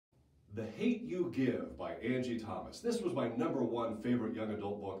The Hate You Give by Angie Thomas. This was my #1 favorite young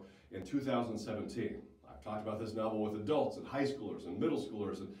adult book in 2017. I've talked about this novel with adults and high schoolers and middle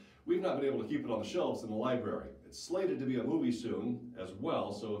schoolers, and we've not been able to keep it on the shelves in the library. It's slated to be a movie soon as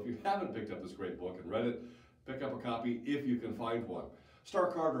well, so if you haven't picked up this great book and read it, pick up a copy if you can find one.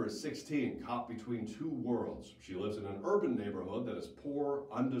 Star Carter is 16, caught between two worlds. She lives in an urban neighborhood that is poor,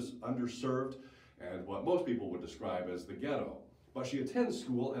 underserved, and what most people would describe as the ghetto. But she attends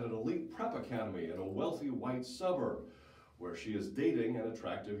school at an elite prep academy in a wealthy white suburb, where she is dating an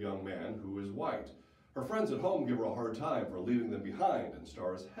attractive young man who is white. Her friends at home give her a hard time for leaving them behind, and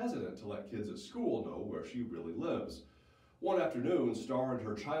Star is hesitant to let kids at school know where she really lives. One afternoon, Star and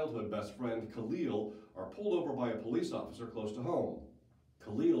her childhood best friend Khalil are pulled over by a police officer close to home.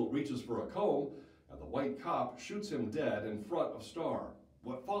 Khalil reaches for a comb, and the white cop shoots him dead in front of Star.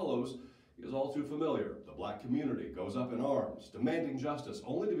 What follows is all too familiar. The black community goes up in arms, demanding justice,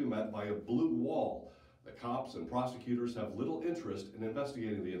 only to be met by a blue wall. The cops and prosecutors have little interest in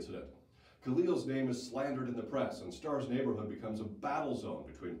investigating the incident. Khalil's name is slandered in the press, and Star's neighborhood becomes a battle zone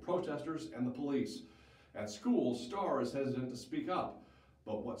between protesters and the police. At school, Star is hesitant to speak up,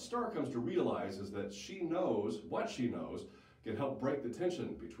 but what Star comes to realize is that what she knows can help break the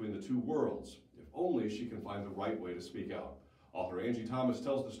tension between the two worlds, if only she can find the right way to speak out. Author Angie Thomas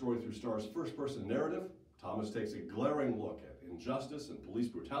tells the story through Star's first-person narrative. Thomas takes a glaring look at injustice and police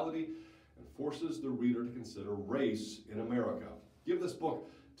brutality and forces the reader to consider race in America. Give this book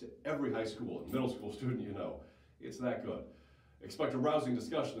to every high school and middle school student you know. It's that good. Expect a rousing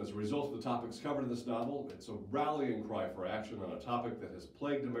discussion as a result of the topics covered in this novel. It's a rallying cry for action on a topic that has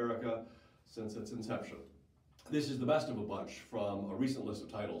plagued America since its inception. This is the best of a bunch from a recent list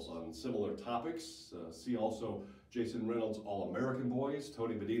of titles on similar topics. See also Jason Reynolds' All-American Boys,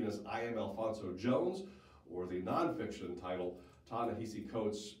 Tony Medina's I Am Alfonso Jones, or the nonfiction title Ta-Nehisi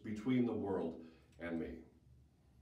Coates' Between the World and Me.